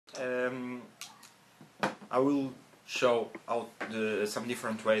I will show some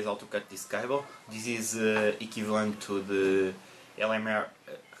different ways how to cut this cable. This is equivalent to the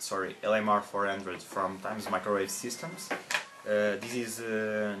LMR400 from Times Microwave Systems. This is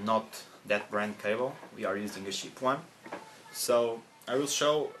not that brand cable, we are using a cheap one. So I will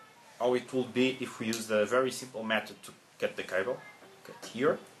show how it will be if we use the very simple method to cut the cable. Cut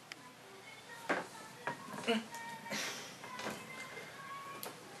here.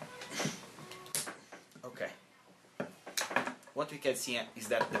 Okay. What we can see is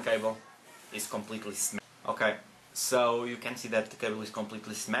that the cable is completely smashed. Okay, so you can see that the cable is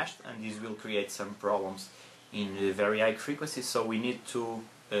completely smashed, and this will create some problems in very high frequencies, so we need to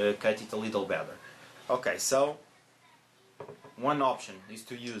cut it a little better. Okay, so one option is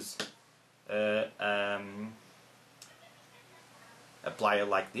to use a plier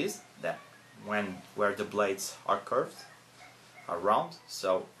like this, where the blades are curved, are round,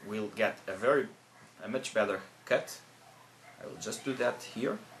 so we'll get a much better cut. I will just do that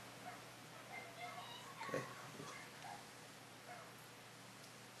here. Okay.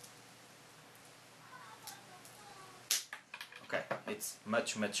 Okay, it's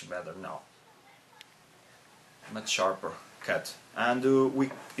much better now. Much sharper cut. And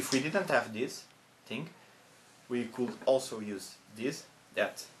if we didn't have this thing, we could also use this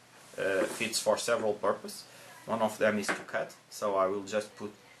that fits for several purposes. One of them is to cut, so I will just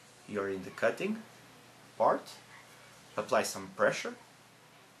put here in the cutting part, apply some pressure,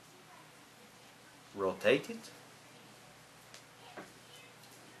 rotate it,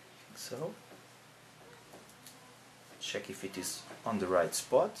 so check if it is on the right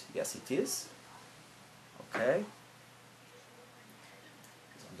spot. Yes, it is. Okay,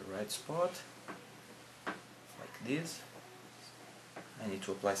 it's on the right spot, like this. I need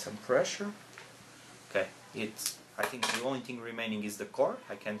to apply some pressure. Okay, I think the only thing remaining is the core.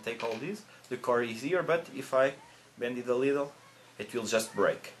 I can take all this. The core is here, but if I bend it a little, it will just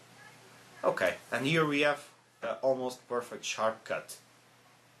break. Okay, and here we have an almost perfect sharp cut.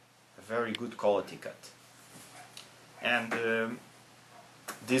 A very good quality cut. And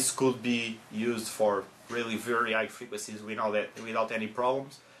this could be used for really very high frequencies without any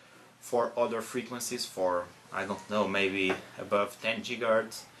problems. For other frequencies, for, I don't know, maybe above 10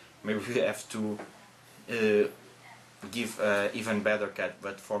 GHz, maybe we have to give even better cut,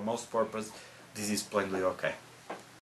 but for most purpose this is plainly okay.